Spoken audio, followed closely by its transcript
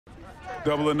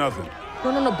Double or nothing.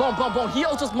 No, Bone. He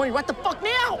owes us money right the fuck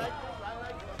now.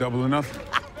 Double or nothing.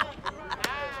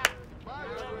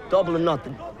 Double or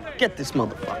nothing. Get this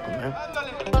motherfucker, man.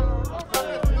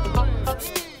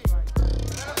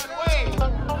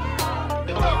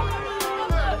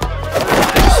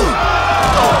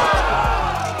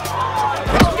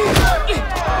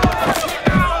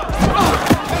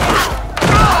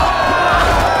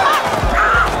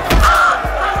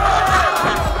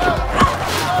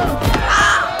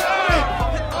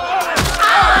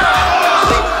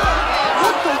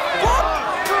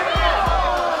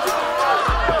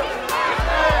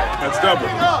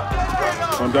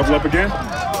 Want to double up again?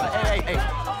 Hey.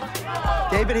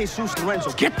 David Jesus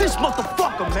Lorenzo, get this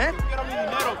motherfucker, man.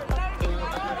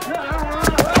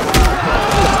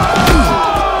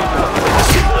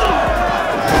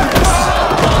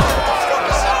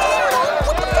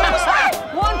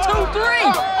 One, two, three.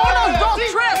 On those dos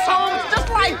tres, Holmes. Just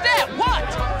like that. What?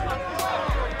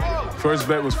 First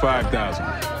bet was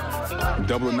 5,000.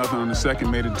 Double or nothing on the second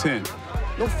made it 10.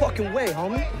 No fucking way,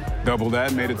 homie. Double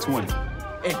that made it 20.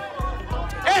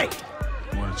 Hey!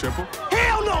 You want a triple?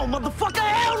 Hell no, motherfucker!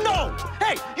 Hell no!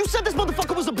 Hey, you said this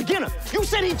motherfucker was a beginner. You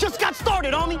said he just got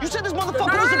started, homie. You said this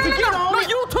motherfucker was a beginner, homie. No,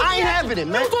 you took I ain't having it,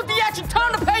 man. You took the action.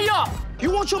 Time to pay up.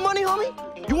 You want your money,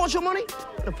 homie? You want your money?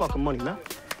 Get the fucking money, man.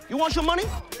 You want your money?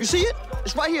 You see it?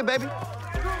 It's right here, baby.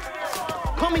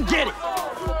 Come and get it.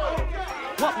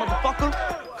 What,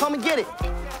 motherfucker? Come and get it.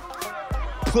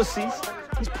 Pussies.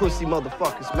 These pussy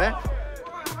motherfuckers, man.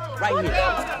 Right here.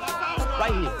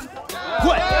 Right here.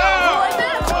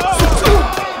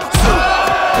 What?